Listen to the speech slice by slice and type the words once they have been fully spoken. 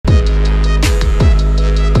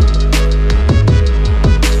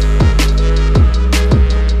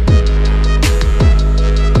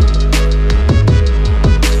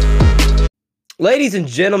Ladies and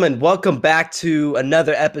gentlemen, welcome back to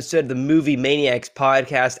another episode of the Movie Maniacs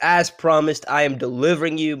Podcast. As promised, I am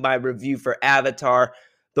delivering you my review for Avatar,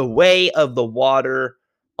 The Way of the Water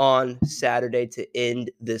on Saturday to end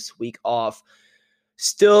this week off.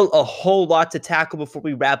 Still a whole lot to tackle before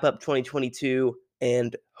we wrap up 2022,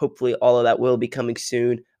 and hopefully all of that will be coming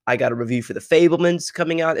soon. I got a review for The Fabelmans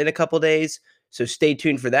coming out in a couple days, so stay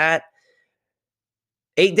tuned for that.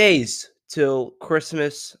 8 days till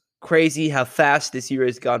Christmas. Crazy how fast this year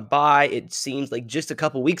has gone by. It seems like just a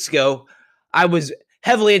couple weeks ago, I was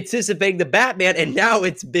heavily anticipating the Batman, and now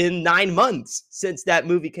it's been 9 months since that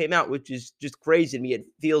movie came out, which is just crazy to me. It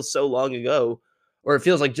feels so long ago, or it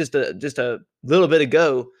feels like just a little bit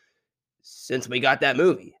ago since we got that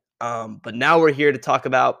movie. But now we're here to talk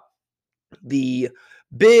about the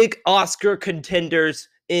big Oscar contenders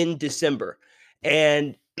in December.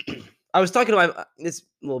 And I was talking to this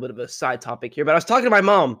a little bit of a side topic here, but I was talking to my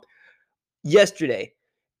mom yesterday,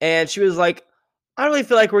 and she was like, I really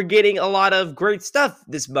feel like we're getting a lot of great stuff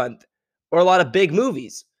this month, or a lot of big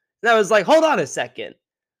movies. And I was like, hold on a second.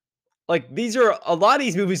 Like, a lot of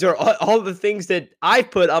these movies are all the things that I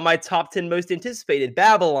put on my top 10 most anticipated.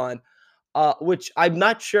 Babylon, which I'm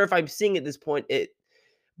not sure if I'm seeing at this point,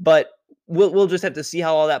 but we'll just have to see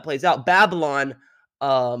how all that plays out. Babylon,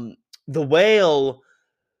 The Whale,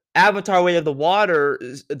 Avatar: Way of the Water,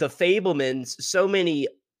 The Fabelmans, so many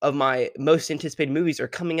of my most anticipated movies are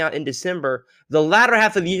coming out in December. The latter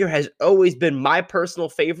half of the year has always been my personal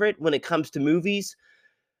favorite when it comes to movies.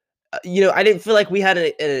 I didn't feel like we had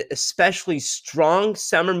an especially strong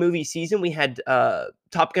summer movie season. We had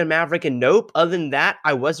Top Gun Maverick and Nope. Other than that,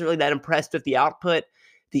 I wasn't really that impressed with the output.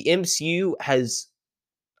 The MCU I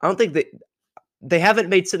don't think they haven't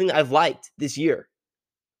made something I've liked this year,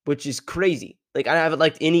 which is crazy. Like, I haven't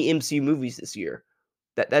liked any MCU movies this year.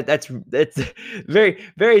 That's very,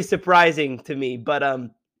 very surprising to me. But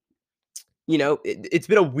it's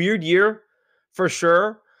been a weird year for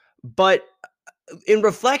sure. But in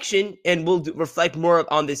reflection, and we'll reflect more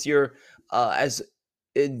on this year as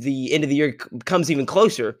the end of the year comes even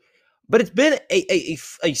closer. But it's been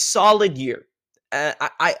a solid year.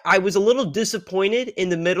 I was a little disappointed in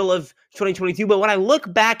the middle of 2022, but when I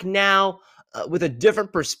look back now with a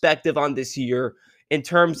different perspective on this year, in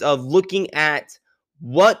terms of looking at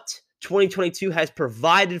what 2022 has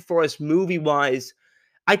provided for us movie-wise,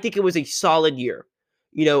 I think it was a solid year.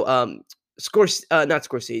 Not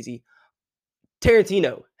Scorsese.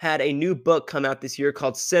 Tarantino had a new book come out this year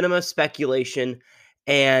called Cinema Speculation,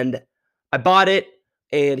 and I bought it,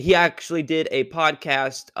 and he actually did a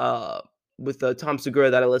podcast with Tom Segura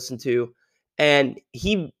that I listened to, and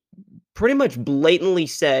he pretty much blatantly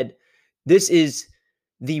said this is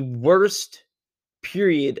the worst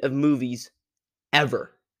period of movies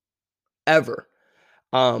ever.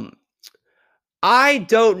 I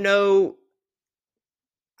don't know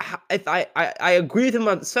if I agree with him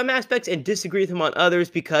on some aspects and disagree with him on others,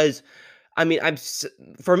 because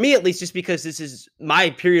for me at least, just because this is my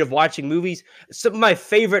period of watching movies, some of my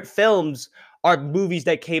favorite films are movies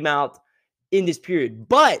that came out in this period.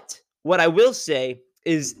 But what I will say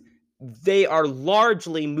is they are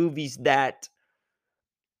largely movies that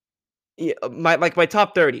my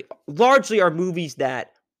top 30 largely are movies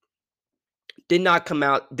that did not come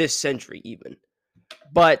out this century even.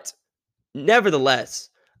 But nevertheless,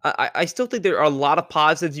 I still think there are a lot of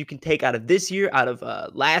positives you can take out of this year, out of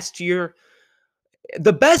last year.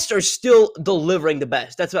 The best are still delivering the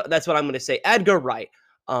best. That's what I'm going to say. Edgar Wright,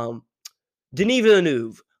 Denis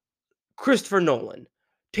Villeneuve, Christopher Nolan,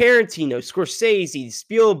 Tarantino, Scorsese,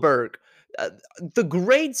 Spielberg. The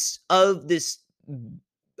greats of this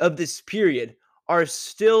period are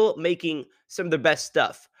still making some of the best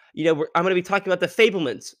stuff. I'm going to be talking about The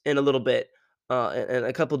Fabelmans in a little bit, in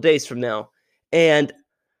a couple days from now. And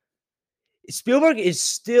Spielberg is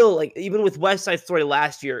still, like, even with West Side Story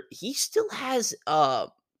last year, he still has a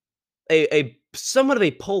somewhat of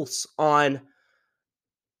a pulse on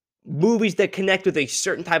movies that connect with a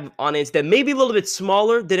certain type of audience that may be a little bit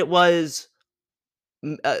smaller than it was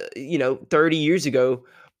 30 years ago,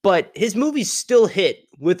 but his movies still hit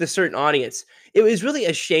with a certain audience. It was really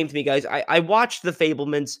a shame to me, guys. I watched The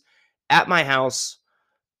Fabelmans at my house,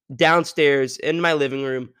 downstairs in my living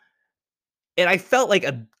room, and I felt like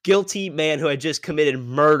a guilty man who had just committed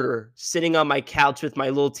murder, sitting on my couch with my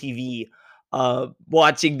little TV,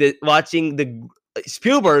 watching the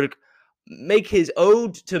Spielberg make his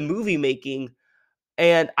ode to movie making.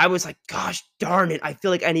 And I was like, gosh darn it, I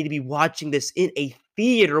feel like I need to be watching this in a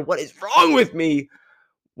theater. What is wrong with me?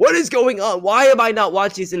 What is going on? Why am I not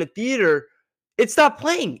watching this in a theater? It's not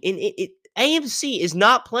playing. AMC is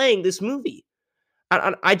not playing this movie.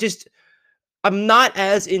 I'm not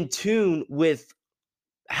as in tune with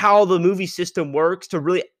how the movie system works to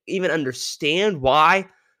really even understand why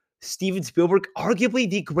Steven Spielberg, arguably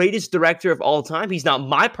the greatest director of all time, he's not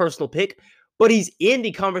my personal pick, but he's in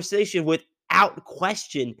the conversation without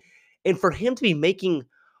question. And for him to be making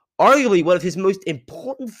arguably one of his most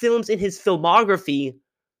important films in his filmography,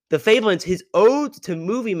 The Fabelmans, his ode to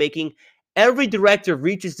movie making, every director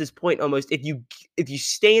reaches this point almost if you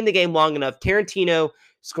stay in the game long enough. Tarantino,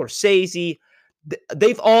 Scorsese,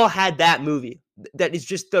 they've all had that movie that is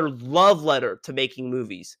just their love letter to making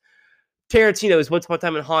movies. Tarantino is Once Upon a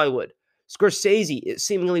Time in Hollywood. Scorsese, it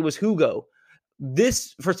seemingly was Hugo.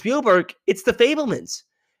 This, for Spielberg, it's The Fabelmans.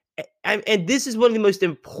 And this is one of the most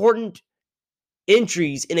important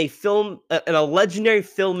entries in in a legendary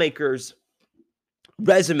filmmaker's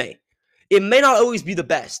resume. It may not always be the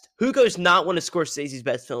best. Hugo is not one of Scorsese's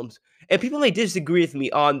best films. And people may disagree with me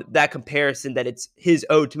on that comparison that it's his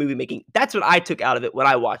ode to movie making. That's what I took out of it when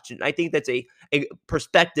I watched it. And I think that's a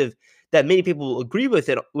perspective that many people will agree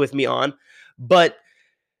with me on. But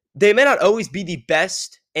they may not always be the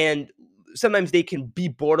best. And sometimes they can be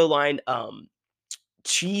borderline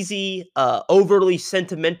cheesy, overly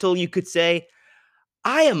sentimental, you could say.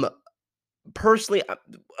 I am personally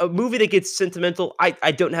a movie that gets sentimental.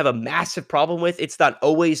 I don't have a massive problem with. It's not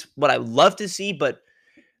always what I love to see, but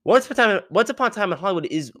Once Upon a Time in Hollywood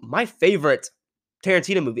is my favorite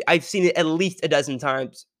Tarantino movie. I've seen it at least a dozen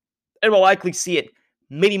times, and will likely see it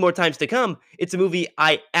many more times to come. It's a movie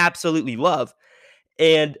I absolutely love,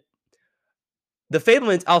 and The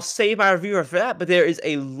Fablemans, I'll save my review for that, but there is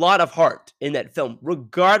a lot of heart in that film,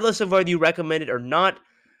 regardless of whether you recommend it or not.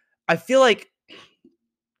 I feel like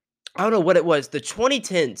I don't know what it was, the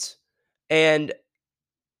 2010s, and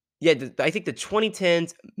yeah, I think the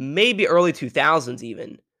 2010s, maybe early 2000s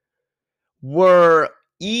even, were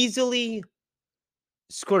easily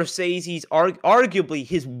Scorsese's arguably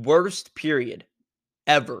his worst period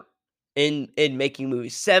ever in making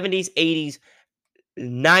movies. 70s, 80s,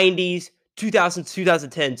 90s, 2000s,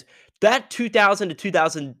 2010s. That 2000 to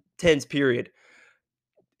 2010s period,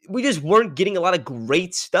 we just weren't getting a lot of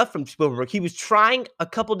great stuff from Spielberg. He was trying a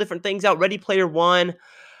couple different things out. Ready Player One.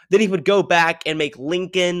 Then he would go back and make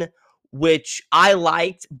Lincoln, which I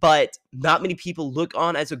liked, but not many people look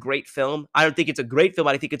on as a great film. I don't think it's a great film.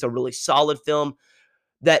 I think it's a really solid film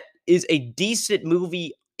that is a decent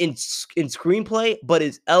movie in screenplay, but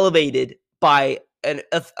is elevated by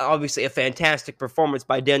obviously a fantastic performance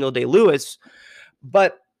by Daniel Day-Lewis.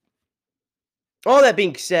 But all that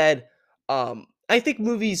being said, I think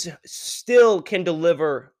movies still can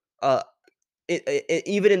deliver,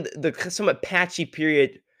 even in the somewhat patchy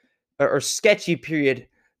period or sketchy period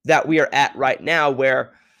that we are at right now,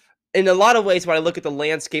 where in a lot of ways, when I look at the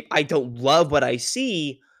landscape, I don't love what I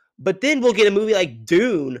see. But then we'll get a movie like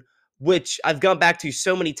Dune, which I've gone back to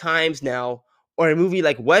so many times now, or a movie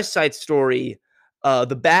like West Side Story,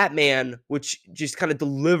 The Batman, which just kind of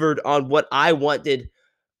delivered on what I wanted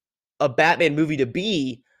a Batman movie to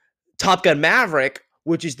be. Top Gun Maverick,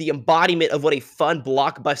 which is the embodiment of what a fun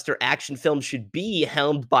blockbuster action film should be,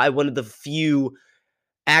 helmed by one of the few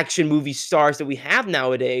action movie stars that we have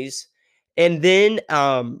nowadays. And then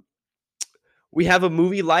we have a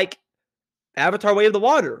movie like Avatar: Way of the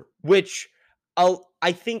Water, which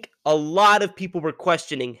I think a lot of people were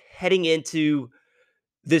questioning heading into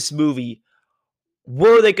this movie.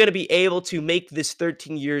 Were they going to be able to make this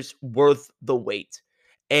 13 years worth the wait?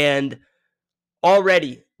 And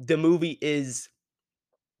already the movie is,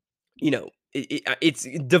 it's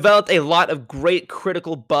developed a lot of great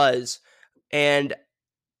critical buzz. And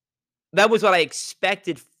that was what I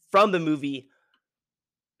expected from the movie,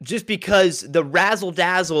 just because the razzle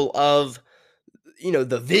dazzle of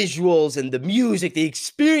the visuals and the music, the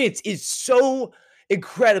experience is so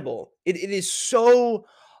incredible. It is so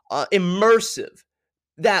immersive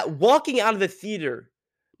that walking out of the theater,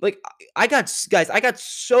 like I got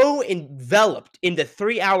so enveloped in the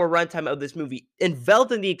 3-hour runtime of this movie,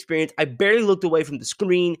 enveloped in the experience. I barely looked away from the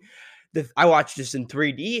screen. I watched this in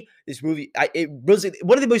 3D. This movie, it was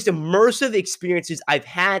one of the most immersive experiences I've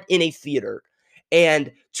had in a theater.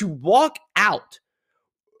 And to walk out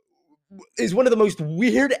is one of the most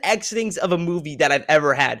weird exitings of a movie that I've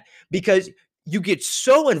ever had, because you get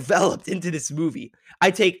so enveloped into this movie. I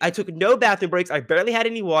took no bathroom breaks. I barely had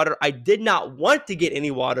any water. I did not want to get any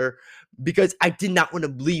water because I did not want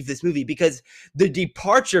to leave this movie, because the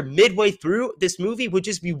departure midway through this movie would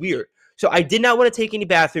just be weird. So I did not want to take any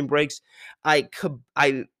bathroom breaks. I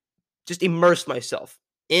just immersed myself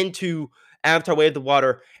into Avatar: Way of the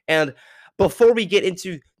Water. And before we get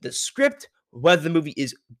into the script, whether the movie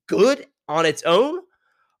is good on its own,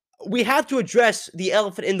 we have to address the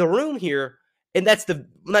elephant in the room here, and that's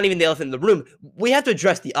not even the elephant in the room. We have to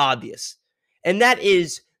address the obvious, and that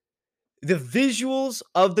is the visuals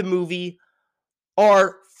of the movie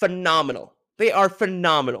are phenomenal. They are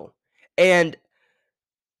phenomenal, and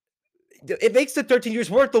it makes the 13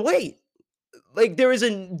 years worth the wait. Like, there is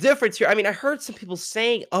a difference here. I mean, I heard some people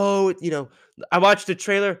saying, "Oh, I watched the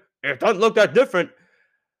trailer. It doesn't look that different."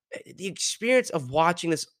 The experience of watching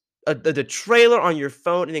this, the trailer on your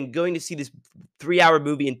phone, and then going to see this 3-hour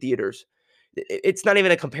movie in theaters, it's not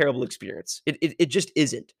even a comparable experience. It just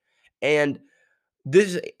isn't. And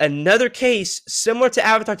this is another case similar to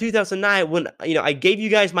Avatar 2009 when I gave you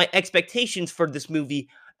guys my expectations for this movie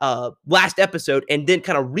last episode, and then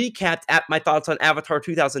kind of recapped at my thoughts on Avatar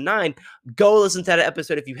 2009. Go listen to that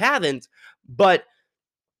episode if you haven't. But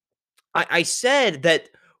I said that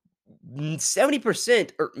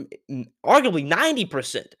 70% or arguably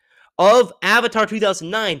 90% of Avatar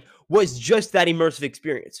 2009 was just that immersive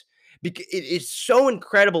experience. Because it is so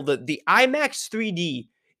incredible that the IMAX 3D,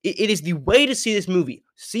 it is the way to see this movie.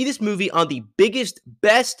 See this movie on the biggest,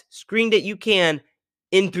 best screen that you can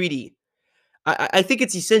in 3D. I think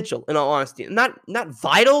it's essential, in all honesty. Not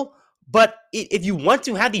vital, but if you want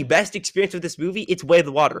to have the best experience with this movie, it's Way of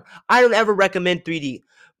the Water. I don't ever recommend 3D.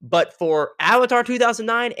 But for Avatar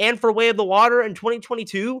 2009 and for Way of the Water in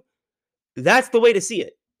 2022, that's the way to see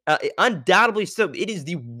it. Undoubtedly so. It is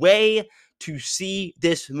the way to see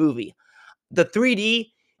this movie. The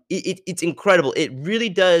 3D, it's incredible. It really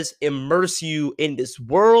does immerse you in this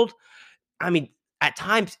world. I mean, at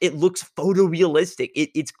times it looks photorealistic.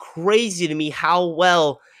 It's crazy to me how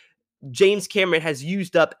well James Cameron has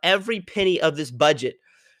used up every penny of this budget.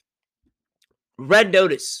 Red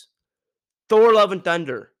Notice, Thor: Love and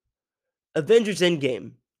Thunder, Avengers: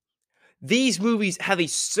 Endgame. These movies have a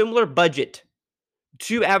similar budget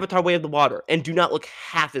to Avatar: Way of the Water and do not look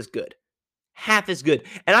half as good. Half as good.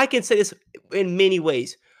 And I can say this in many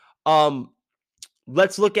ways.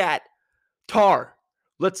 Let's look at Tar.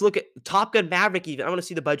 Let's look at Top Gun Maverick even. I want to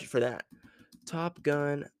see the budget for that. Top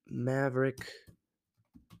Gun Maverick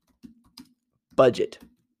budget.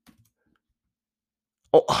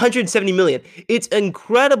 170 million. It's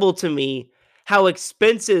incredible to me how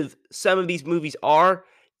expensive some of these movies are,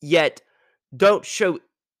 yet don't show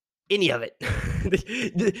any of it.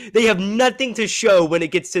 They have nothing to show when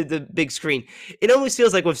it gets to the big screen. It almost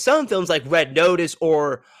feels like with some films like Red Notice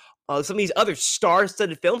or some of these other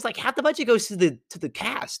star-studded films, like half the budget goes to the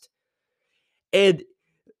cast. And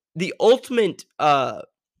the ultimate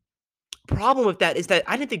problem with that is that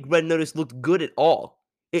I didn't think Red Notice looked good at all.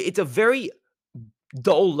 It's a very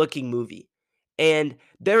dull-looking movie. And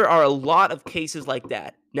there are a lot of cases like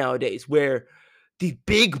that nowadays where the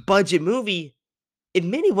big budget movie, in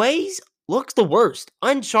many ways, looks the worst.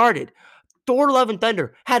 Uncharted, Thor: Love and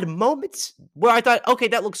Thunder had moments where I thought, okay,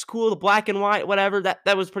 that looks cool, the black and white, whatever,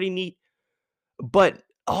 that was pretty neat. But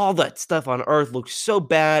all that stuff on Earth looks so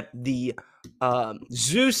bad. The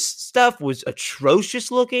Zeus stuff was atrocious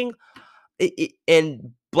looking.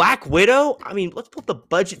 And Black Widow, I mean, let's put the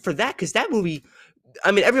budget for that, because that movie,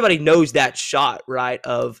 I mean, everybody knows that shot, right?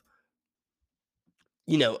 Of,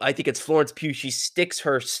 I think it's Florence Pugh. She sticks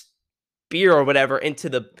her spear or whatever into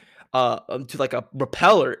to like a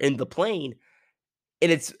propeller in the plane,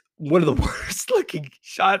 and it's one of the worst looking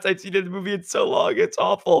shots I've seen in the movie in so long. It's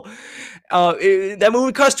awful. That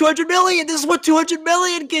movie cost $200 million. This is what $200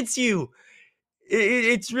 million gets you.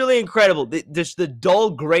 It's really incredible. There's the dull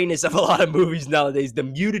grayness of a lot of movies nowadays. The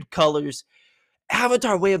muted colors.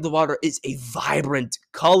 Avatar: Way of the Water is a vibrant,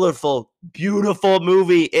 colorful, beautiful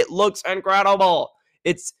movie. It looks incredible.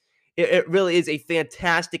 It really is a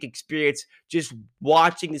fantastic experience just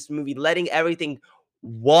watching this movie, letting everything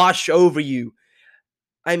wash over you.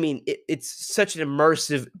 I mean, it's such an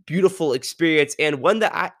immersive, beautiful experience, and one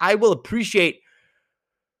that I will appreciate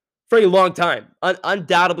for a long time.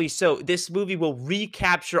 Undoubtedly so. This movie will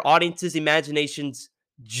recapture audiences' imaginations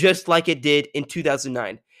just like it did in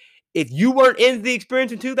 2009. If you weren't in the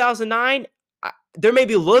experience in 2009, there may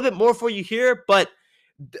be a little bit more for you here, but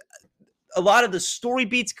a lot of the story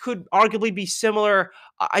beats could arguably be similar.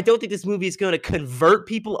 I don't think this movie is going to convert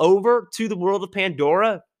people over to the world of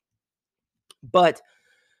Pandora. But,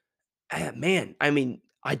 man, I mean,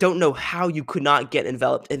 I don't know how you could not get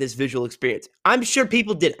enveloped in this visual experience. I'm sure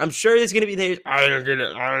people did. I'm sure there's going to be things, I don't get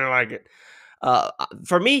it. I don't like it.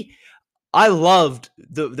 For me, I loved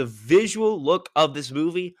the visual look of this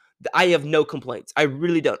movie. I have no complaints. I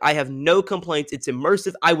really don't. I have no complaints. It's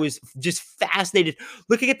immersive. I was just fascinated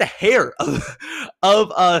looking at the hair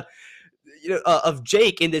of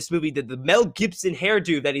Jake in this movie, the Mel Gibson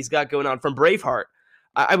hairdo that he's got going on from Braveheart.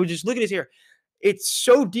 I would just look at his hair. It's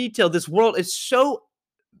so detailed. This world is so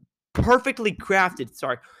perfectly crafted,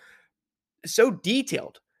 sorry, so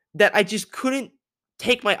detailed that I just couldn't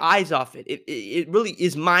take my eyes off it. It really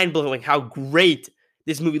is mind blowing how great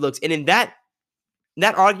this movie looks. And in that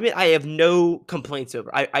argument, I have no complaints over.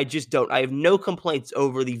 I just don't. I have no complaints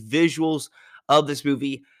over the visuals of this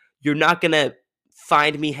movie. You're not gonna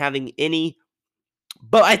find me having any,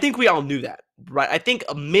 but I think we all knew that, right? I think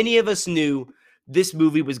many of us knew this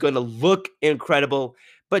movie was going to look incredible,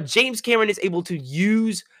 but James Cameron is able to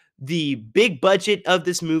use the big budget of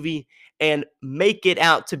this movie and make it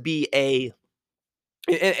out to be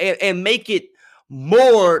and make it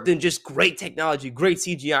more than just great technology, great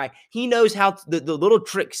CGI. He knows how the little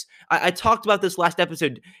tricks. I talked about this last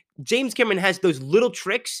episode. James Cameron has those little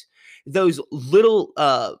tricks, those little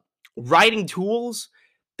writing tools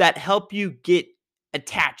that help you get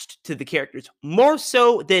attached to the characters more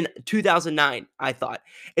so than 2009. I thought.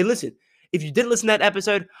 And listen, if you didn't listen to that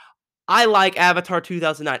episode, I like Avatar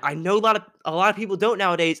 2009. I know a lot of people don't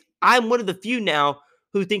nowadays. I'm one of the few now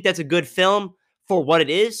who think that's a good film for what it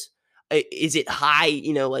is. Is it high,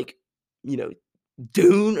 like, you know,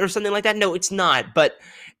 Dune or something like that? No, it's not. But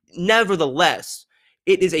nevertheless,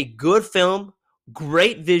 it is a good film,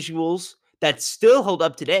 great visuals that still hold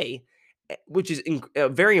up today, which is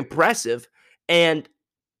very impressive. And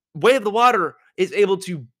Way of the Water is able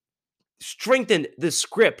to strengthen the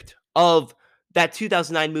script of that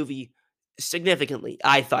 2009 movie significantly,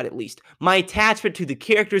 I thought, at least. My attachment to the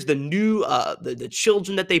characters, the new the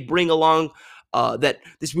children that they bring along, that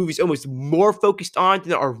this movie's almost more focused on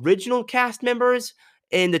than the original cast members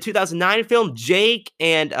in the 2009 film. Jake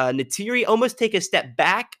and Natiri almost take a step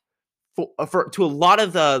back to a lot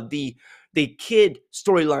of the kid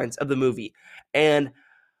storylines of the movie. And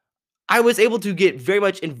I was able to get very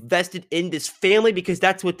much invested in this family because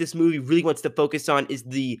that's what this movie really wants to focus on, is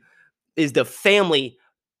the family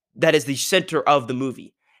that is the center of the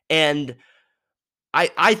movie. And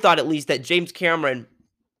I thought, at least, that James Cameron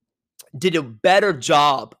did a better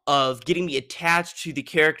job of getting me attached to the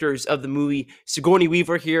characters of the movie. Sigourney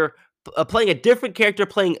Weaver here, playing a different character,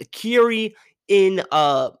 playing Kiri in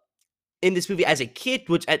this movie as a kid,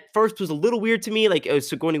 which at first was a little weird to me. Like,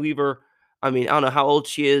 Sigourney Weaver, I mean, I don't know how old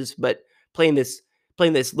she is, but playing this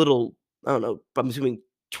little, I don't know, I'm assuming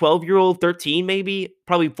 12-year-old, 13 maybe,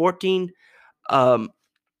 probably 14.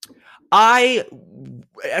 I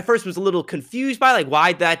at first was a little confused by, like,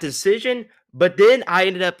 why that decision, but then I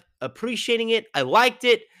ended up appreciating it. I liked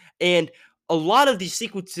it, and a lot of these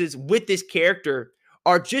sequences with this character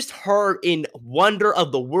are just her in wonder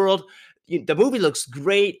of the world. The movie looks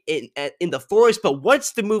great in the forest, but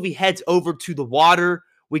once the movie heads over to the water,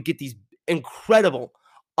 we get these incredible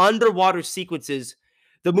underwater sequences.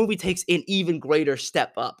 The movie takes an even greater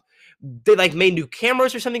step up. They made new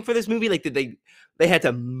cameras or something for this movie. Like, they had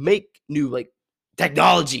to make new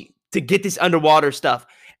technology to get this underwater stuff,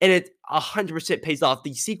 and it 100% pays off.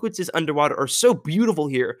 The sequences underwater are so beautiful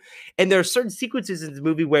here, and there are certain sequences in this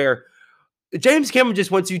movie where James Cameron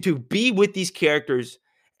just wants you to be with these characters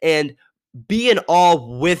and be in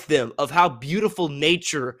awe with them of how beautiful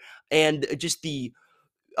nature and just these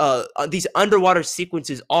underwater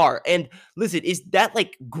sequences are. And listen, is that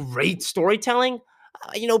great storytelling?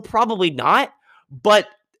 Probably not. But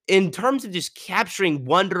in terms of just capturing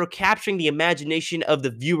wonder, capturing the imagination of the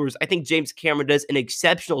viewers, I think James Cameron does an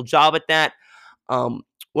exceptional job at that. One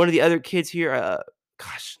of the other kids here,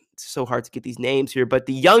 gosh, it's so hard to get these names here, but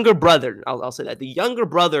the younger brother, I'll say that, the younger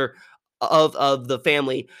brother of the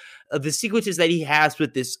family, the sequences that he has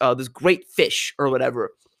with this great fish or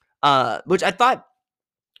whatever, which I thought,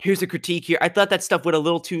 here's the critique here, I thought that stuff went a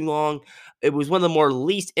little too long. It was one of the more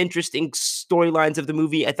least interesting storylines of the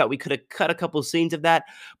movie. I thought we could have cut a couple of scenes of that.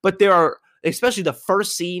 But there are, especially the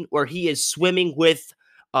first scene where he is swimming with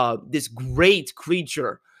this great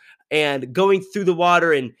creature and going through the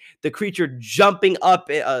water, and the creature jumping up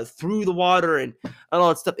through the water and all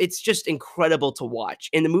that stuff. It's just incredible to watch.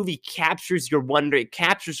 And the movie captures your wonder. It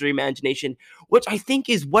captures your imagination, which I think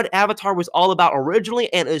is what Avatar was all about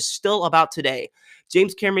originally and is still about today.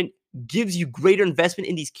 James Cameron gives you greater investment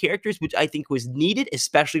in these characters, which I think was needed,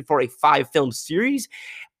 especially for a 5-film series.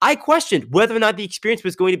 I questioned whether or not the experience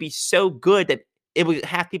was going to be so good that it would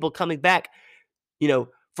have people coming back,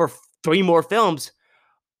 for 3 more films.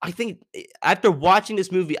 I think after watching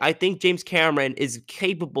this movie, I think James Cameron is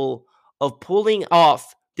capable of pulling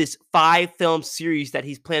off this 5-film series that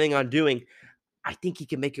he's planning on doing. I think he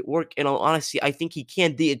can make it work. In all honesty, I think he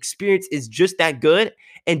can. The experience is just that good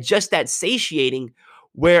and just that satiating,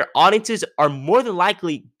 where audiences are more than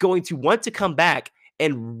likely going to want to come back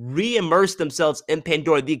and re-immerse themselves in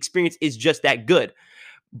Pandora. The experience is just that good.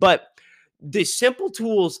 But the simple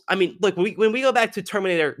tools. I mean, look, when we go back to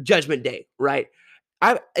Terminator Judgment Day, right?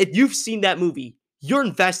 If you've seen that movie, you're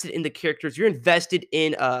invested in the characters. You're invested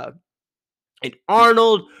in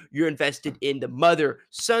Arnold. You're invested in the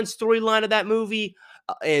mother-son storyline of that movie,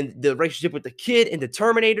 and the relationship with the kid and the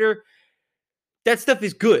Terminator. That stuff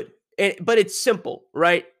is good, but it's simple,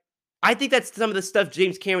 right? I think that's some of the stuff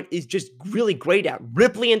James Cameron is just really great at.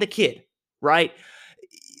 Ripley and the kid, right?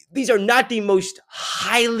 These are not the most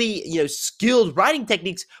highly, skilled writing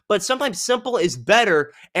techniques, but sometimes simple is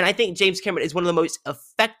better. And I think James Cameron is one of the most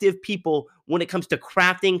effective people when it comes to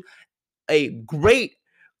crafting a great,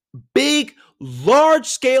 big, large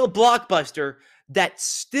scale blockbuster that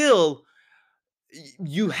still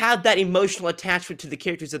you have that emotional attachment to the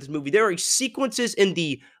characters of this movie. There are sequences in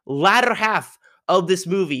the latter half of this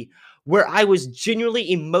movie where I was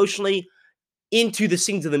genuinely emotionally into the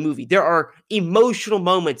scenes of the movie. There are emotional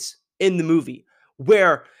moments in the movie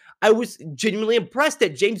where I was genuinely impressed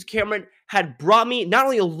that James Cameron had brought me not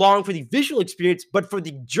only along for the visual experience, but for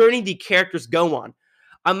the journey the characters go on.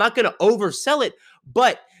 I'm not going to oversell it,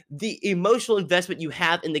 but the emotional investment you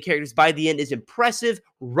have in the characters by the end is impressive,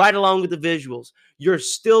 right along with the visuals. You're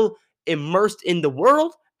still immersed in the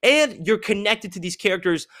world, and you're connected to these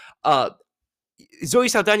characters. Zoe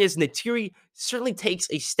Saldana's Neytiri certainly takes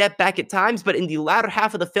a step back at times, but in the latter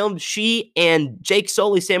half of the film, she and Jake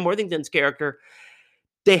Sully, Sam Worthington's character,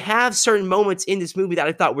 they have certain moments in this movie that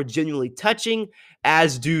I thought were genuinely touching,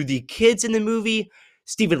 as do the kids in the movie.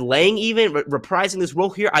 Stephen Lang even reprising this role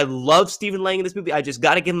here. I love Stephen Lang in this movie. I just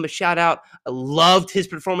got to give him a shout out. I loved his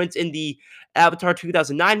performance in the Avatar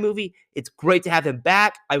 2009 movie. It's great to have him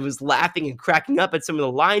back. I was laughing and cracking up at some of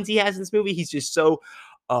the lines he has in this movie. He's just so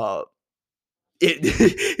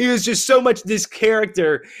he was just so much this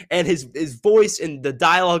character, and his voice and the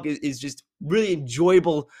dialogue is just really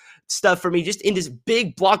enjoyable stuff for me. Just in this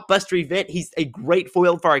big blockbuster event, he's a great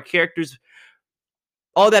foil for our characters.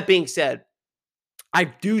 All that being said, I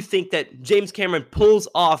do think that James Cameron pulls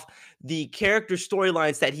off the character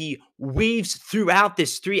storylines that he weaves throughout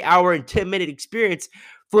this 3 hour and 10-minute experience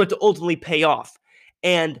for it to ultimately pay off.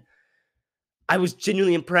 And I was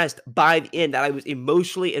genuinely impressed by the end, that I was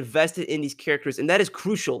emotionally invested in these characters, and that is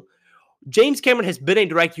crucial. James Cameron has been a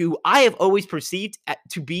director who I have always perceived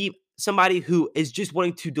to be somebody who is just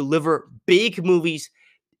wanting to deliver big movies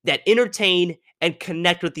that entertain and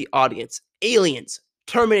connect with the audience. Aliens,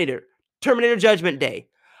 Terminator, Terminator Judgment Day,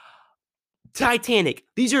 Titanic.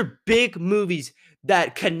 These are big movies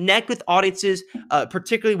that connect with audiences,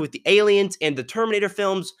 particularly with the Aliens and the Terminator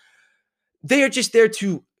films. They are just there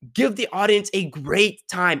to give the audience a great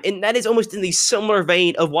time. And that is almost in the similar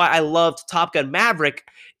vein of why I loved Top Gun Maverick,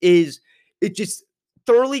 is it just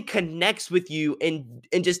thoroughly connects with you, and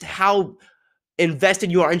just how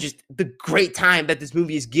invested you are in just the great time that this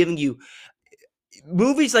movie is giving you.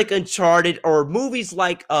 Movies like Uncharted or movies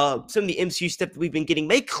like some of the MCU stuff that we've been getting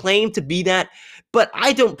may claim to be that, but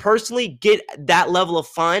I don't personally get that level of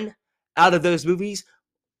fun out of those movies,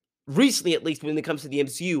 recently at least, when it comes to the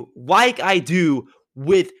MCU, like I do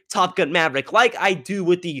with Top Gun Maverick, like I do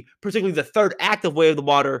with particularly the third act of Way of the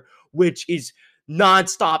Water, which is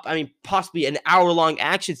nonstop. I mean, possibly an hour-long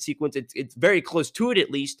action sequence. It's very close to it, at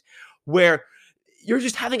least, where you're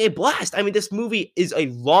just having a blast. I mean, this movie is a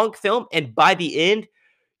long film, and by the end,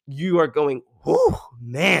 you are going, oh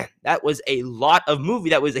man, that was a lot of movie.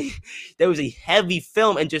 That was a heavy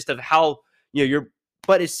film, and just of how your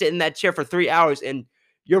butt is sitting in that chair for 3 hours, and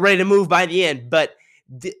you're ready to move by the end. But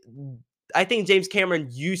I think James Cameron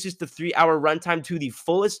uses the 3 hour runtime to the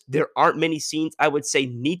fullest. There aren't many scenes I would say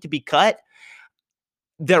need to be cut.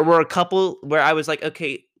 There were a couple where I was like,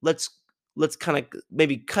 okay, let's kind of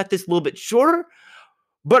maybe cut this a little bit shorter.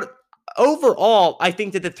 But overall, I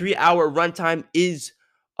think that the 3 hour runtime is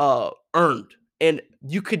earned. And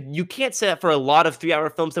you can't say that for a lot of 3 hour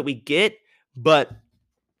films that we get, but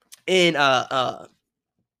in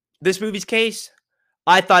this movie's case,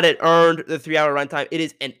 I thought it earned the 3 hour runtime. It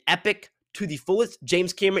is an epic to the fullest.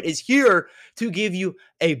 James Cameron is here to give you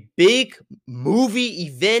a big movie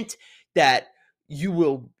event that you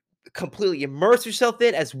will completely immerse yourself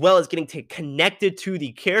in, as well as getting connected to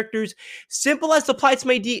the characters. Simple as the plots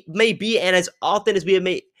may be, and as often as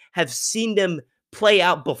we have seen them play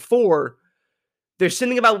out before, there's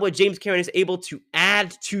something about what James Cameron is able to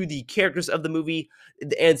add to the characters of the movie,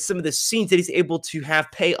 and some of the scenes that he's able to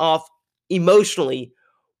have pay off emotionally,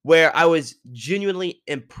 where I was genuinely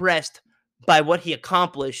impressed by what he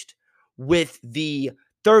accomplished with the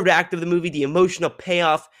third act of the movie. The emotional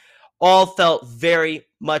payoff all felt very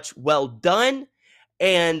much well done,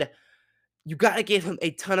 and you got to give him a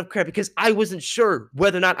ton of credit, because I wasn't sure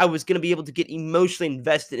whether or not I was going to be able to get emotionally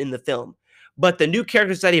invested in the film. but the new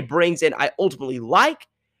characters that he brings in, I ultimately like,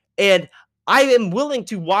 and I am willing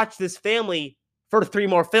to watch this family for 3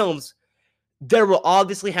 more films. There will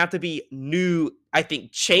obviously have to be new, I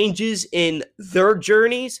think, changes in their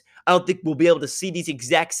journeys. I don't think we'll be able to see these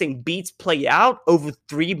exact same beats play out over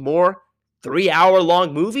 3 more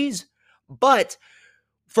 3-hour-long movies, but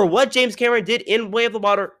for what James Cameron did in Way of the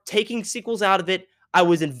Water, taking sequels out of it, I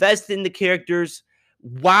was invested in the characters.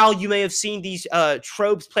 While you may have seen these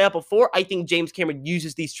tropes play out before, I think James Cameron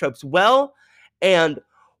uses these tropes well, and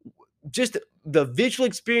just the visual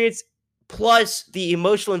experience plus the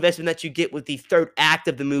emotional investment that you get with the third act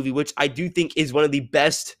of the movie, which I do think is one of the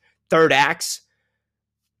best third acts,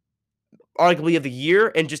 arguably, of the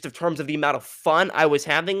year, and just in terms of the amount of fun I was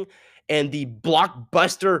having and the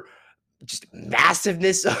blockbuster just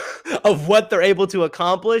massiveness of what they're able to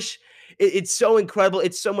accomplish. It's so incredible.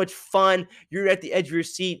 It's so much fun. You're at the edge of your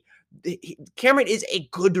seat. Cameron is a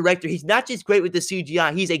good director. He's not just great with the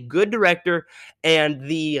CGI. He's a good director, and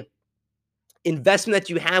the investment that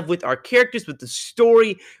you have with our characters, with the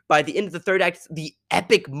story, by the end of the third act, the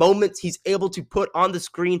epic moments he's able to put on the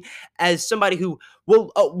screen as somebody who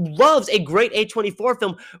loves a great A24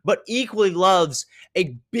 film, but equally loves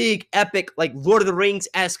a big, epic, like Lord of the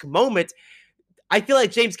Rings-esque moment. I feel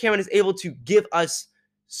like James Cameron is able to give us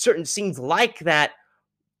certain scenes like that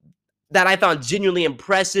I found genuinely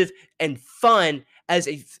impressive and fun as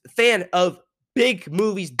a fan of big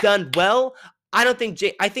movies done well. I think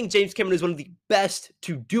James Cameron is one of the best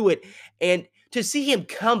to do it, and to see him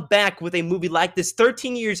come back with a movie like this,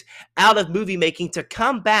 13 years out of movie making, to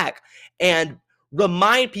come back and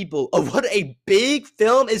remind people of what a big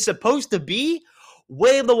film is supposed to be,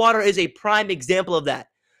 Way of the Water is a prime example of that.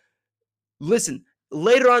 Listen,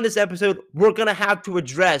 later on this episode, we're gonna have to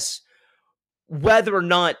address whether or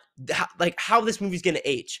not, how this movie's gonna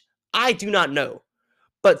age. I do not know.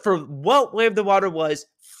 But for what Way of the Water was,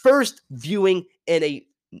 first viewing in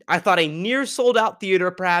I thought a near sold out theater,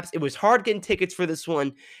 perhaps. It was hard getting tickets for this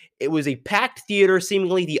one. It was a packed theater.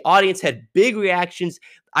 Seemingly, the audience had big reactions.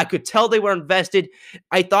 I could tell they were invested.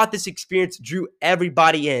 I thought this experience drew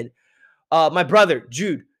everybody in. My brother,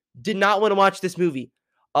 Jude, did not want to watch this movie.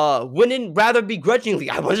 Went in rather begrudgingly.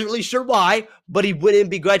 I wasn't really sure why, but he went in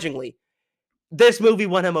begrudgingly. This movie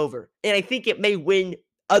won him over, and I think it may win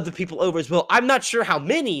other people over as well. I'm not sure how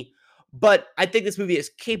many, but I think this movie is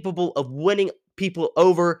capable of winning people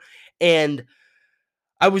over, and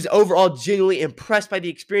I was overall genuinely impressed by the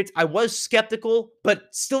experience. I was skeptical, but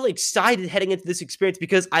still excited heading into this experience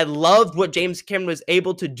because I loved what James Cameron was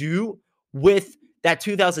able to do with that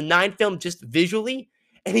 2009 film just visually,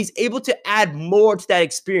 and he's able to add more to that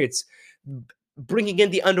experience. Bringing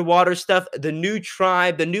in the underwater stuff, the new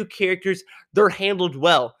tribe, the new characters, they're handled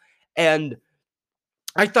well. And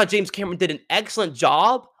I thought James Cameron did an excellent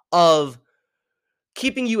job of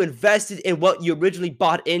keeping you invested in what you originally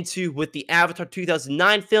bought into with the Avatar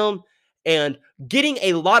 2009 film and getting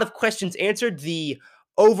a lot of questions answered. The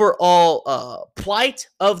overall plight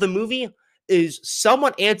of the movie is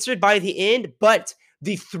somewhat answered by the end, but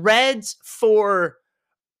the threads for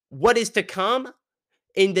what is to come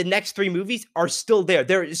in the next 3 movies are still there.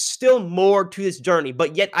 There is still more to this journey,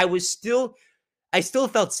 but yet I still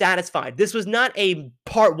felt satisfied. This was not a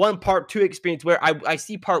part 1, part 2 experience where I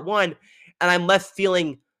see part 1 and I'm left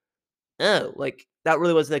feeling, oh, like that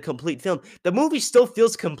really wasn't a complete film. The movie still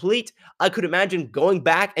feels complete. I could imagine going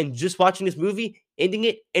back and just watching this movie, ending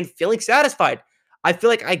it, and feeling satisfied. I feel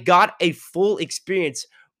like I got a full experience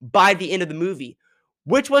by the end of the movie,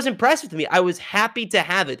 which was impressive to me. I was happy to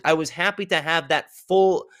have it. I was happy to have that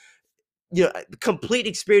full, complete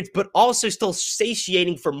experience, but also still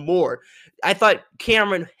satiating for more. I thought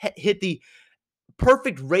Cameron hit the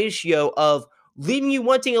perfect ratio of leaving you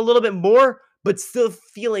wanting a little bit more, but still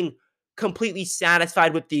feeling completely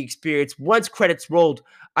satisfied with the experience. Once credits rolled,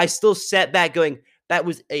 I still sat back going, that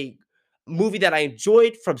was a movie that I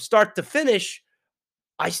enjoyed from start to finish.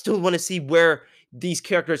 I still want to see where these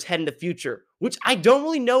characters head in the future, which I don't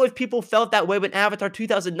really know if people felt that way when Avatar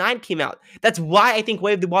 2009 came out. That's why I think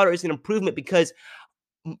Way of the Water is an improvement, because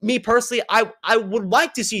me personally, I would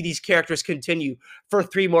like to see these characters continue for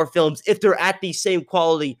 3 more films if they're at the same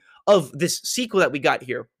quality of this sequel that we got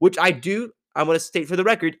here, which I want to state for the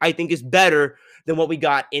record, I think is better than what we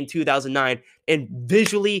got in 2009. And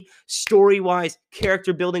visually, story-wise,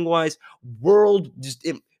 character building-wise, world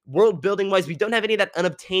building-wise, we don't have any of that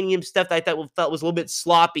unobtainium stuff that I felt was a little bit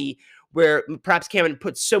sloppy, where perhaps Cameron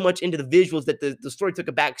put so much into the visuals that the story took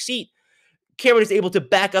a back seat. Cameron is able to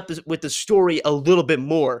back up with the story a little bit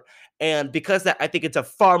more. And because of that, I think it's a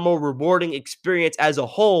far more rewarding experience as a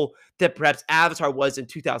whole than perhaps Avatar was in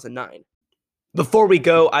 2009. Before we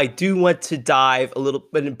go, I do want to dive a little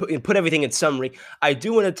bit and put everything in summary. I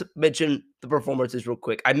do want to mention the performances real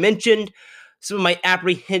quick. I mentioned some of my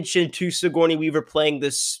apprehension to Sigourney Weaver playing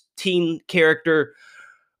this teen character.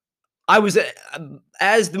 I was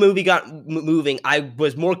as the movie got moving, I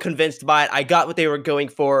was more convinced by it. I got what they were going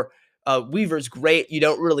for. Weaver's great. You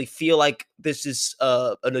don't really feel like this is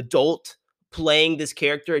an adult playing this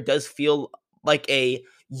character. It does feel like a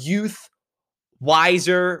youth,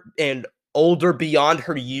 wiser and older beyond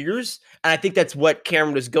her years. And I think that's what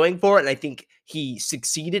Cameron was going for. And I think he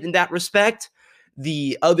succeeded in that respect.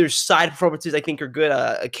 The other side performances I think are good.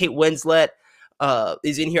 Kate Winslet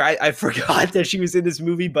is in here. I forgot that she was in this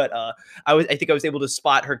movie, but I think I was able to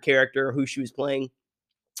spot her character, who she was playing.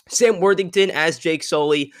 Sam Worthington as Jake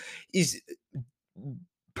Sully is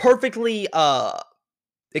perfectly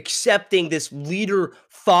accepting this leader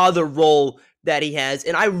father role that he has.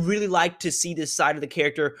 And I really like to see this side of the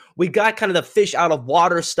character. We got kind of the fish out of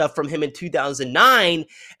water stuff from him in 2009.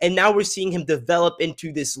 And now we're seeing him develop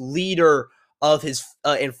into this leader of his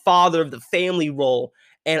and father of the family role.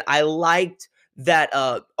 And I liked that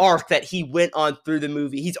arc that he went on through the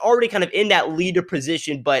movie. He's already kind of in that leader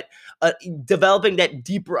position, but developing that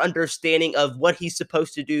deeper understanding of what he's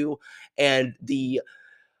supposed to do and the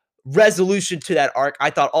resolution to that arc.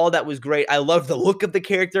 I thought all that was great. I love the look of the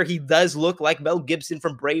character. He does look like Mel Gibson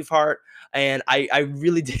from Braveheart, and I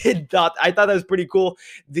really I thought that was pretty cool.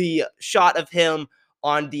 The shot of him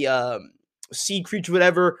on the sea creature,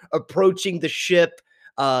 whatever, approaching the ship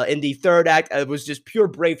in the third act was just pure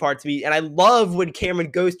Braveheart to me. And I love when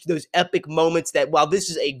Cameron goes to those epic moments that while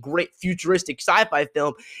this is a great futuristic sci-fi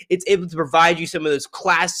film, it's able to provide you some of those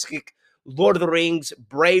classic Lord of the Rings,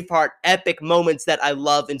 Braveheart, epic moments that I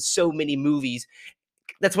love in so many movies.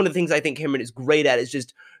 That's one of the things I think Cameron is great at, is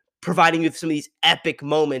just providing you with some of these epic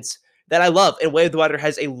moments that I love. And Way of the Water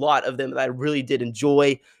has a lot of them that I really did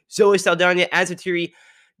enjoy. Zoe Saldana as Atiri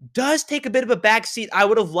does take a bit of a backseat. I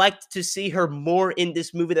would have liked to see her more in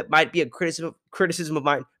this movie. That might be a criticism of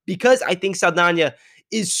mine, because I think Saldana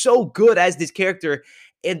is so good as this character.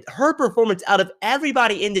 And her performance out of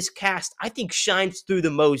everybody in this cast, I think, shines through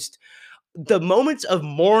the most. The moments of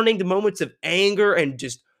mourning, the moments of anger, and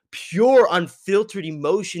just pure unfiltered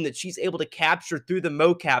emotion that she's able to capture through the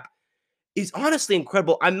mocap is honestly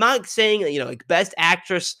incredible. I'm not saying, like best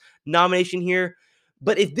actress nomination here,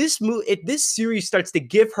 but if this series starts to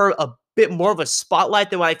give her a bit more of a spotlight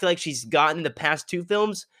than what I feel like she's gotten in the past two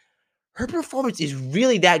films, her performance is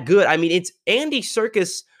really that good. I mean, it's Andy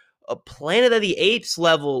Serkis, a Planet of the Apes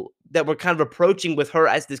level that we're kind of approaching with her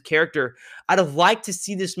as this character. I'd have liked to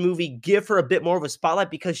see this movie give her a bit more of a spotlight,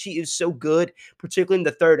 because she is so good, particularly in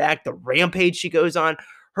the third act, the rampage she goes on.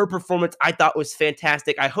 Her performance, I thought, was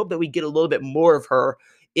fantastic. I hope that we get a little bit more of her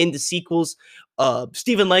in the sequels.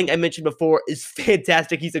 Stephen Lang, I mentioned before, is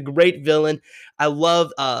fantastic. He's a great villain. I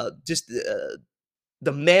love just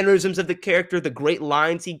the mannerisms of the character, the great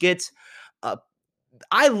lines he gets.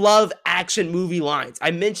 I love action movie lines.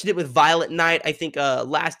 I mentioned it with Violent Night, I think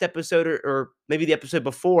last episode or maybe the episode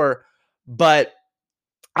before, but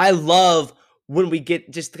I love when we get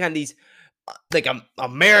just kind of these like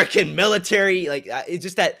American military, like it's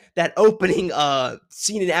just that opening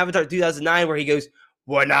scene in Avatar 2009 where he goes,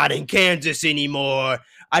 "We're not in Kansas anymore."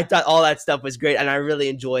 I thought all that stuff was great, and I really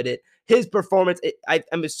enjoyed it. His performance,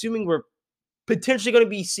 I'm assuming we're potentially going to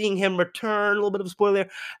be seeing him return. A little bit of a spoiler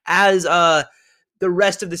as the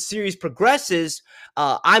rest of the series progresses.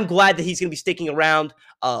 I'm glad that he's going to be sticking around.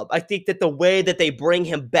 I think that the way that they bring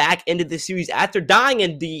him back into the series after dying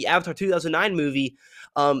in the Avatar 2009 movie,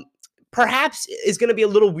 perhaps is going to be a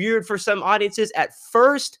little weird for some audiences at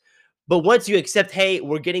first. But once you accept, hey,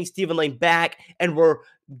 we're getting Stephen Lang back, and we're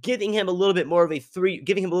giving him a little bit more of a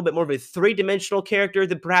three-dimensional character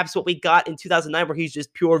than perhaps what we got in 2009, where he's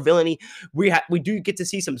just pure villainy. We do get to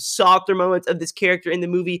see some softer moments of this character in the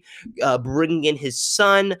movie, bringing in his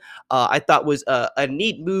son. I thought was a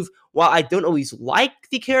neat move. While I don't always like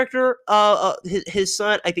the character, his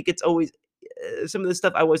son, I think it's always some of the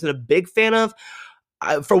stuff I wasn't a big fan of.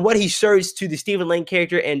 For what he serves to the Stephen Lang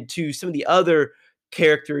character and to some of the other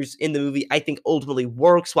characters in the movie, I think ultimately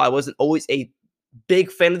works. While I wasn't always a big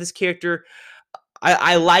fan of this character,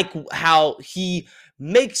 I like how he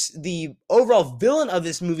makes the overall villain of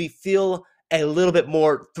this movie feel a little bit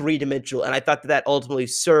more three-dimensional, and I thought that ultimately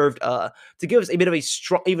served to give us a bit of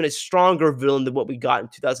even a stronger villain than what we got in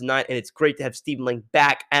 2009. And it's great to have Stephen Lang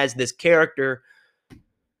back as this character.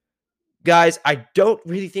 Guys, I don't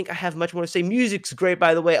really think I have much more to say. Music's great,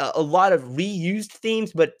 by the way. A lot of reused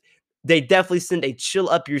themes, but they definitely send a chill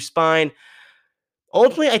up your spine.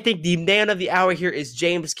 Ultimately, I think the man of the hour here is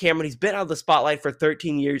James Cameron. He's been out of the spotlight for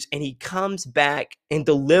 13 years, and he comes back and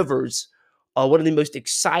delivers one of the most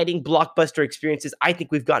exciting blockbuster experiences I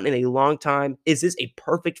think we've gotten in a long time. Is this a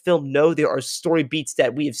perfect film? No, there are story beats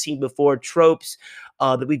that we have seen before, tropes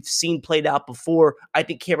that we've seen played out before. I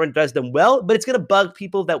think Cameron does them well, but it's going to bug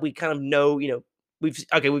people that we kind of know,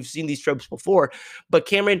 we've seen these tropes before, but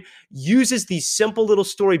Cameron uses these simple little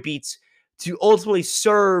story beats to ultimately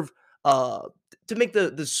serve to make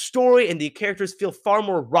the story and the characters feel far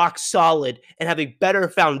more rock solid and have a better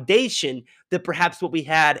foundation than perhaps what we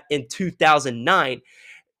had in 2009.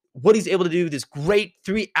 What he's able to do, this great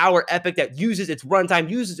 3-hour epic that uses its runtime,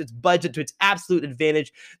 uses its budget to its absolute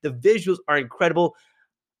advantage. The visuals are incredible.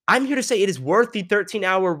 I'm here to say it is worth the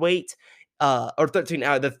 13-hour wait,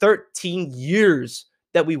 the 13 years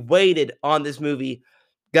that we waited on this movie.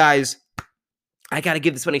 Guys, I got to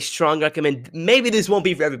give this one a strong recommend. Maybe this won't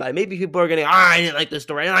be for everybody. Maybe people are going to, I didn't like the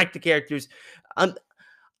story. I didn't like the characters.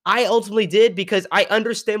 I ultimately did because I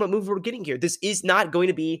understand what movie we're getting here. This is not going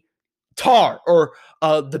to be Tar or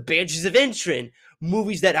The Banshees of Inisherin,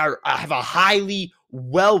 movies that have a highly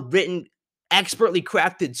well-written, expertly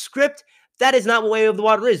crafted script. That is not what Way of the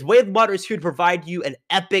Water is. Way of the Water is here to provide you an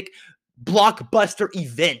epic blockbuster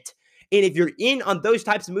event. And if you're in on those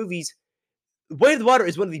types of movies, Way of the Water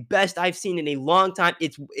is one of the best I've seen in a long time.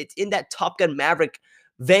 It's in that Top Gun Maverick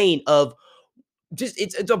vein of just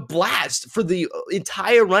it's a blast for the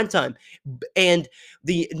entire runtime, and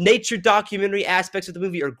the nature documentary aspects of the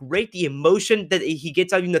movie are great. The emotion that he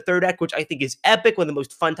gets out in the third act, which I think is epic, one of the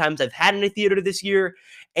most fun times I've had in a theater this year,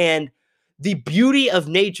 and the beauty of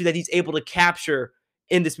nature that he's able to capture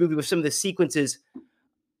in this movie with some of the sequences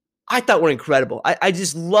I thought were incredible. I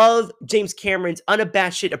just love James Cameron's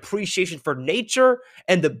unabashed appreciation for nature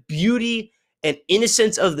and the beauty and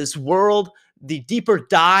innocence of this world. The deeper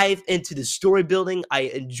dive into the story building I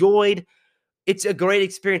enjoyed. It's a great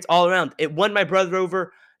experience all around. It won my brother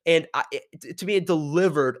over, and to me, it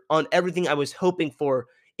delivered on everything I was hoping for.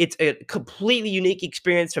 It's a completely unique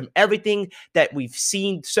experience from everything that we've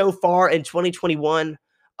seen so far in 2021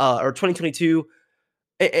 or 2022.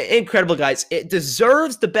 Incredible, guys. It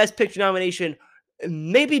deserves the Best Picture nomination.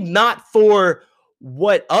 Maybe not for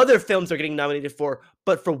what other films are getting nominated for,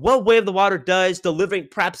 but for what Way of the Water does, delivering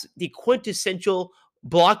perhaps the quintessential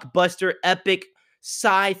blockbuster, epic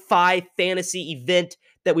sci-fi fantasy event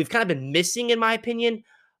that we've kind of been missing, in my opinion.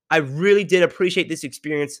 I really did appreciate this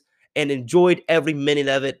experience and enjoyed every minute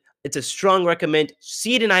of it. It's a strong recommend.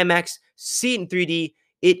 See it in IMAX, see it in 3D.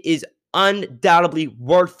 It is undoubtedly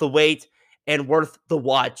worth the wait and worth the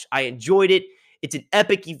watch. I enjoyed it. It's an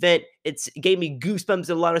epic event. It gave me goosebumps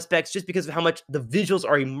in a lot of respects just because of how much the visuals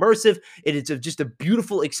are immersive. It is just a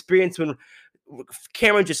beautiful experience when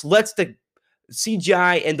Cameron just lets the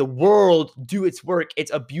CGI and the world do its work. It's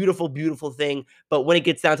a beautiful, beautiful thing. But when it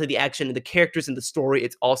gets down to the action and the characters and the story,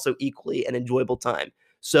 it's also equally an enjoyable time.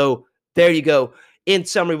 So there you go. In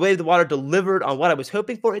summary, Way of the Water delivered on what I was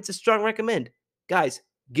hoping for. It's a strong recommend. Guys,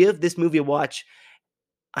 give this movie a watch.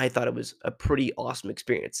 I thought it was a pretty awesome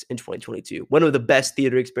experience in 2022. One of the best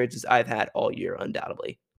theater experiences I've had all year,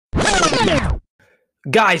 undoubtedly.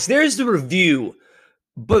 Guys, there's the review,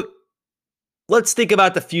 but let's think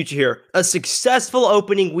about the future here. A successful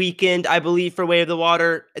opening weekend, I believe, for Way of the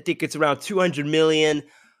Water. I think it's around 200 million.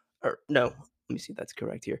 Or no, let me see if that's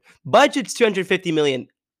correct here. Budget's 250 million.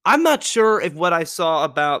 I'm not sure if what I saw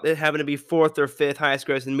about it having to be fourth or fifth highest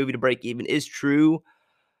grossing movie to break even is true.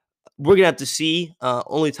 We're going to have to see.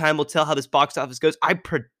 Only time will tell how this box office goes. I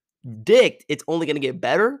predict it's only going to get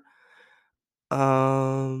better.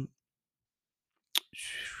 The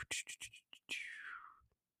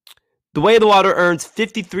Way of the Water earns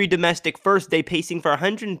 53 domestic first day, pacing for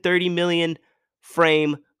 130 million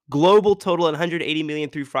frame. Global total at 180 million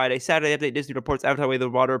through Friday. Saturday update, Disney reports Avatar Way of the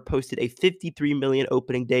Water posted a 53 million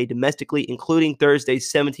opening day domestically, including Thursday's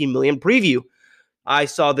 17 million preview. I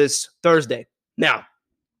saw this Thursday. Now,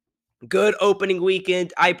 good opening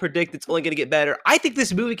weekend. I predict it's only going to get better. I think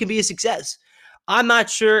this movie can be a success. I'm not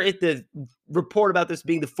sure if the report about this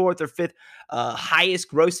being the fourth or fifth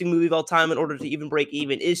highest grossing movie of all time in order to even break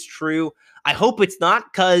even is true. I hope it's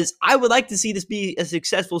not, because I would like to see this be a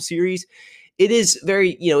successful series. It is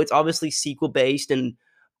very, it's obviously sequel based and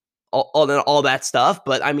all that stuff.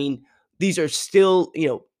 But I mean, these are still,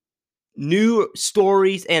 new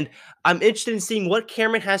stories, and I'm interested in seeing what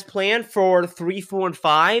Cameron has planned for 3, 4, and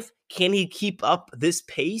 5. Can he keep up this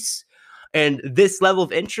pace and this level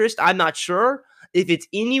of interest? I'm not sure if it's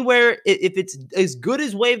anywhere, if it's as good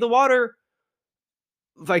as Way of the Water,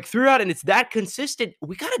 like throughout, and it's that consistent.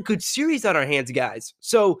 We got a good series on our hands, guys.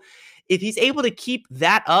 So If he's able to keep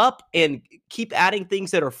that up and keep adding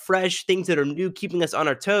things that are fresh, things that are new, keeping us on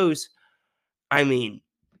our toes, I mean,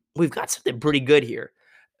 we've got something pretty good here.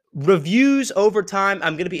 Reviews over time,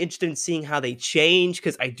 I'm going to be interested in seeing how they change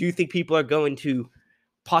because I do think people are going to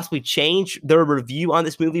possibly change their review on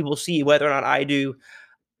this movie. We'll see whether or not I do.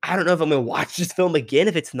 I don't know if I'm going to watch this film again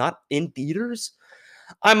if it's not in theaters.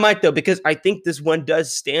 I might though, because I think this one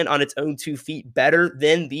does stand on its own 2 feet better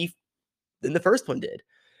than the first one did.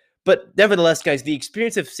 But nevertheless, guys, the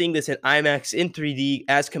experience of seeing this in IMAX in 3D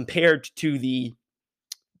as compared to the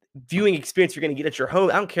viewing experience you're going to get at your home,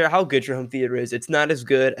 I don't care how good your home theater is, it's not as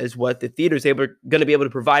good as what the theater is going to be able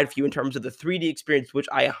to provide for you in terms of the 3D experience, which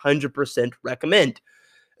I 100% recommend.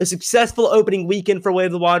 A successful opening weekend for Way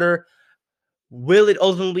of the Water. Will it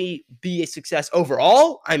ultimately be a success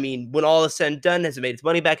overall? I mean, when all is said and done, has it made its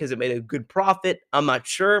money back? Has it made a good profit? I'm not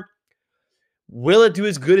sure. Will it do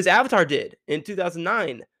as good as Avatar did in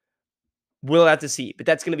 2009? We'll have to see. But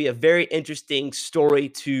that's going to be a very interesting story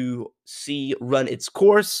to see run its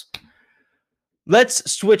course. Let's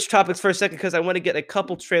switch topics for a second because I want to get a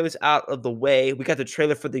couple trailers out of the way. We got the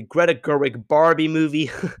trailer for the Greta Gerwig Barbie movie.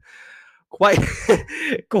 quite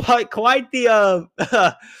the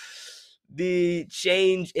the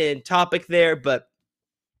change in topic there, but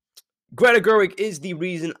Greta Gerwig is the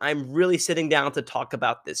reason I'm really sitting down to talk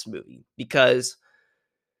about this movie, because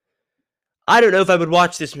I don't know if I would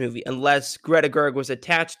watch this movie unless Greta Gerwig was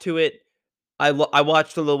attached to it. I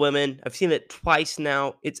watched The Little Women. I've seen it twice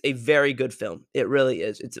now. It's a very good film. It really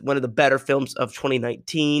is. It's one of the better films of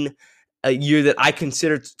 2019, a year that I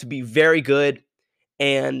consider to be very good,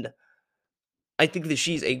 and I think that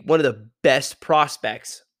she's one of the best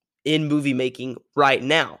prospects in movie making right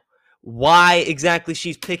now. Why exactly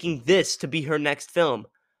she's picking this to be her next film,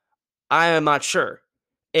 I am not sure.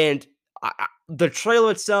 And the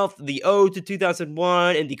trailer itself, the ode to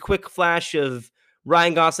 2001, and the quick flash of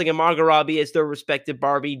Ryan Gosling and Margot Robbie as their respective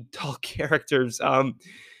Barbie doll characters.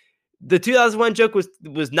 The 2001 joke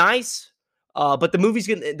was nice, but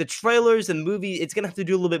the trailers and the movie, it's gonna have to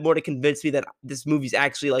do a little bit more to convince me that this movie's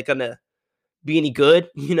actually like gonna be any good,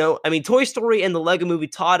 you know? I mean, Toy Story and the Lego Movie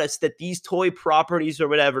taught us that these toy properties or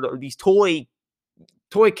whatever, or these toy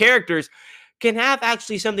characters can have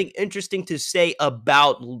actually something interesting to say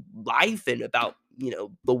about life and about,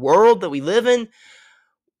 the world that we live in,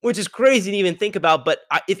 which is crazy to even think about. But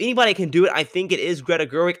if anybody can do it, I think it is Greta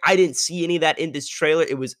Gerwig. I didn't see any of that in this trailer.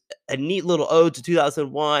 It was a neat little ode to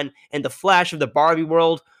 2001, and the flash of the Barbie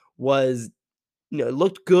world was, it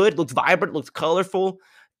looked good, looked vibrant, looked colorful,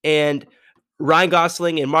 and Ryan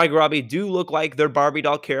Gosling and Margot Robbie do look like their Barbie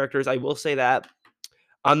doll characters. I will say that.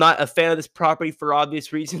 I'm not a fan of this property for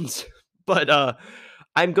obvious reasons, but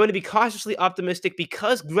I'm going to be cautiously optimistic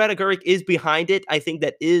because Greta Gerwig is behind it. I think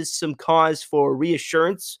that is some cause for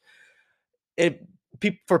reassurance. And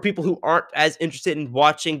for people who aren't as interested in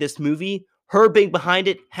watching this movie, her being behind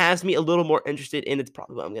it has me a little more interested, and it's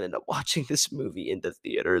probably why I'm going to end up watching this movie in the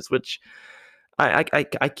theaters, which I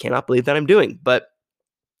cannot believe that I'm doing. But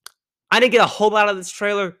I didn't get a whole lot of this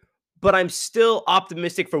trailer, but I'm still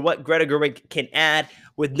optimistic for what Greta Gerwig can add.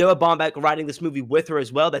 With Noah Baumbach writing this movie with her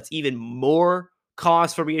as well, that's even more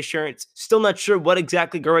cause for reassurance. Still not sure what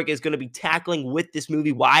exactly Gerwig is going to be tackling with this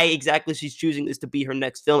movie. Why exactly she's choosing this to be her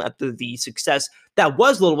next film after the success that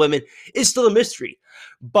was Little Women is still a mystery.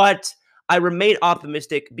 But I remain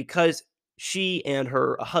optimistic because she and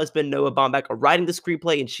her husband, Noah Baumbach, are writing the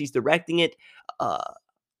screenplay and she's directing it. I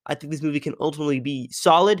think this movie can ultimately be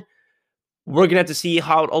solid. We're going to have to see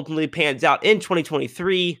how it ultimately pans out in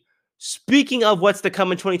 2023. Speaking of what's to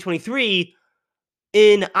come in 2023,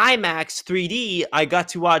 in IMAX 3D, I got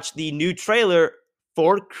to watch the new trailer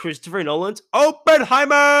for Christopher Nolan's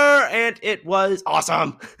Oppenheimer, and it was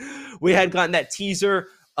awesome. We had gotten that teaser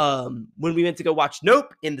when we went to go watch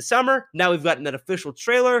Nope in the summer. Now we've gotten that official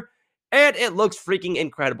trailer, and it looks freaking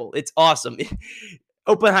incredible. It's awesome.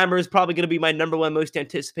 Oppenheimer is probably going to be my number one most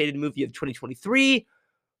anticipated movie of 2023.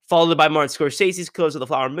 Followed by Martin Scorsese's Killers of the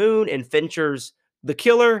Flower Moon and Fincher's The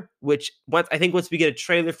Killer, which I think once we get a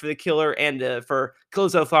trailer for The Killer and for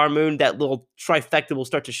Killers of the Flower Moon, that little trifecta will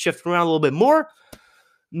start to shift around a little bit more.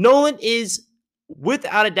 Nolan is,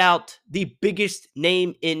 without a doubt, the biggest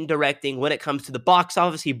name in directing when it comes to the box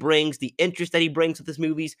office. He brings the interest that he brings with his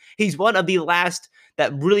movies. He's one of the last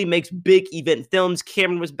that really makes big event films.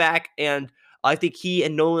 Cameron was back, and I think he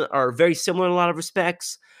and Nolan are very similar in a lot of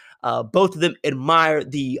respects. Both of them admire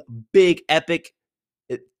the big, epic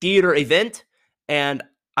theater event, and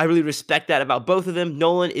I really respect that about both of them.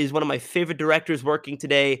 Nolan is one of my favorite directors working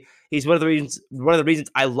today. He's one of the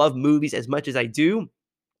reasons I love movies as much as I do.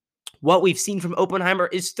 What we've seen from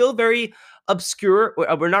Oppenheimer is still very obscure.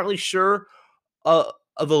 We're not really sure of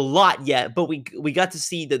a lot yet, but we got to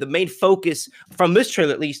see that the main focus from this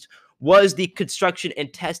trailer, at least, was the construction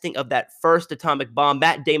and testing of that first atomic bomb.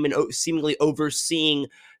 Matt Damon seemingly overseeing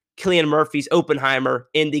Cillian Murphy's Oppenheimer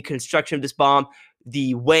in the construction of this bomb.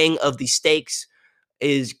 The weighing of the stakes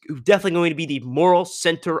is definitely going to be the moral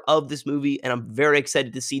center of this movie, and I'm very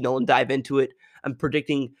excited to see Nolan dive into it. I'm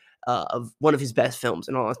predicting of one of his best films.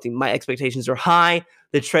 In all honesty, my expectations are high.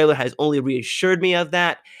 The trailer has only reassured me of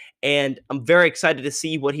that, and I'm very excited to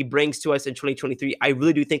see what he brings to us in 2023. I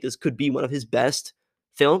really do think this could be one of his best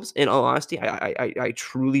films. In all honesty, I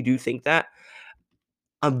truly do think that.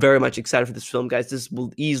 I'm very much excited for this film, guys. This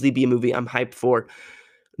will easily be a movie I'm hyped for.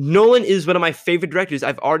 Nolan is one of my favorite directors.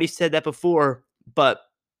 I've already said that before, but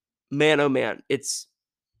man, oh man, it's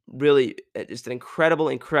really just an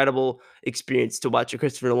incredible experience to watch a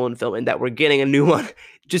Christopher Nolan film, and that we're getting a new one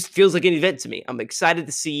just feels like an event to me. I'm excited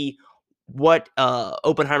to see what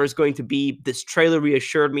Oppenheimer is going to be. This trailer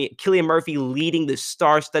reassured me. Cillian Murphy leading the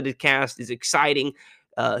star-studded cast is exciting.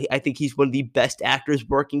 I think he's one of the best actors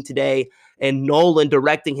working today, and Nolan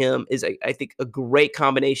directing him is, I think, a great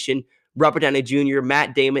combination. Robert Downey Jr.,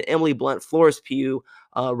 Matt Damon, Emily Blunt, Florence Pugh,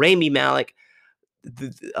 Rami Malek,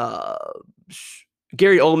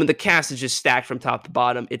 Gary Oldman. The cast is just stacked from top to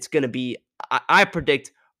bottom. It's going to be, I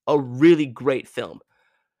predict, a really great film.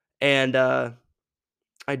 And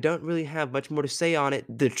I don't really have much more to say on it.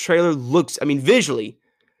 The trailer looks, I mean, visually,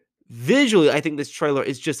 I think this trailer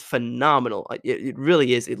is just phenomenal. It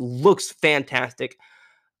really is. It looks fantastic.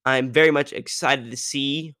 I'm very much excited to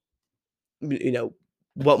see,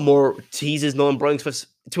 what more teases Nolan brings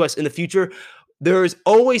to us in the future. There is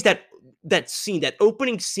always that scene, that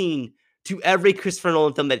opening scene to every Christopher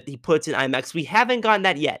Nolan film that he puts in IMAX. We haven't gotten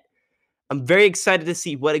that yet. I'm very excited to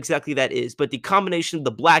see what exactly that is. But the combination of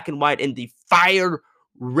the black and white and the fire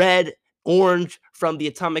red, orange from the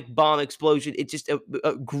atomic bomb explosion, it's just a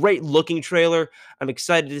great looking trailer. I'm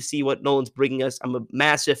excited to see what Nolan's bringing us. I'm a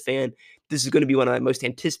massive fan. This is going to be one of my most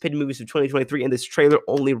anticipated movies of 2023, and this trailer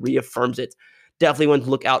only reaffirms it. Definitely one to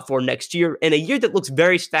look out for next year. And a year that looks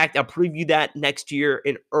very stacked. I'll preview that next year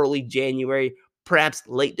in early January, perhaps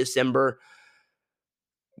late December.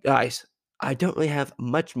 Guys, I don't really have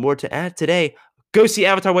much more to add today. Go see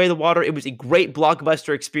Avatar: Way of the Water. It was a great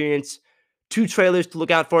blockbuster experience. 2 trailers to look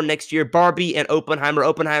out for next year, Barbie and Oppenheimer.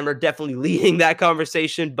 Oppenheimer definitely leading that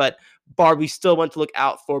conversation, but Barbie still one to look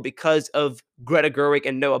out for because of Greta Gerwig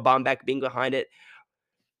and Noah Baumbach being behind it.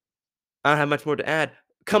 I don't have much more to add.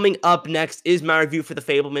 Coming up next is my review for The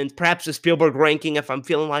Fabelmans, perhaps a Spielberg ranking if I'm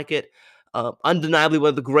feeling like it. Undeniably one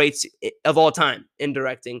of the greats of all time in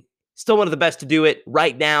directing. Still one of the best to do it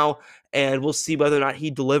right now, and we'll see whether or not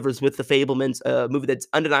he delivers with The Fabelmans, a movie that's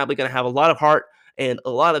undeniably going to have a lot of heart and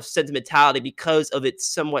a lot of sentimentality because of its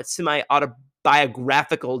somewhat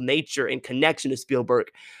semi-autobiographical nature and connection to Spielberg.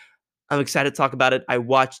 I'm excited to talk about it. I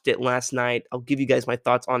watched it last night. I'll give you guys my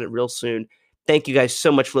thoughts on it real soon. Thank you guys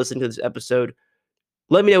so much for listening to this episode.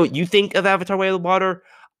 Let me know what you think of Avatar: Way of the Water.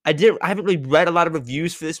 I haven't really read a lot of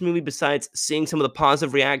reviews for this movie besides seeing some of the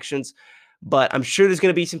positive reactions, but I'm sure there's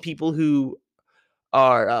going to be some people who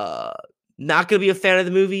are not going to be a fan of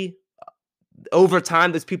the movie. Over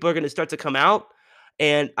time, those people are going to start to come out,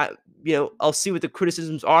 and I'll see what the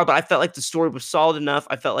criticisms are, but I felt like the story was solid enough.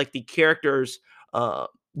 I felt like the characters,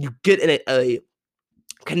 you get in a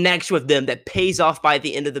connection with them that pays off by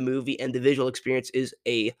the end of the movie, and the visual experience is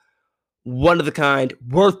a one of the kind,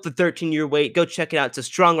 worth the 13-year wait. Go check it out. It's a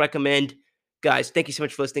strong recommend. Guys, thank you so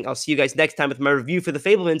much for listening. I'll see you guys next time with my review for The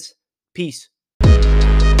Fabelmans. Peace.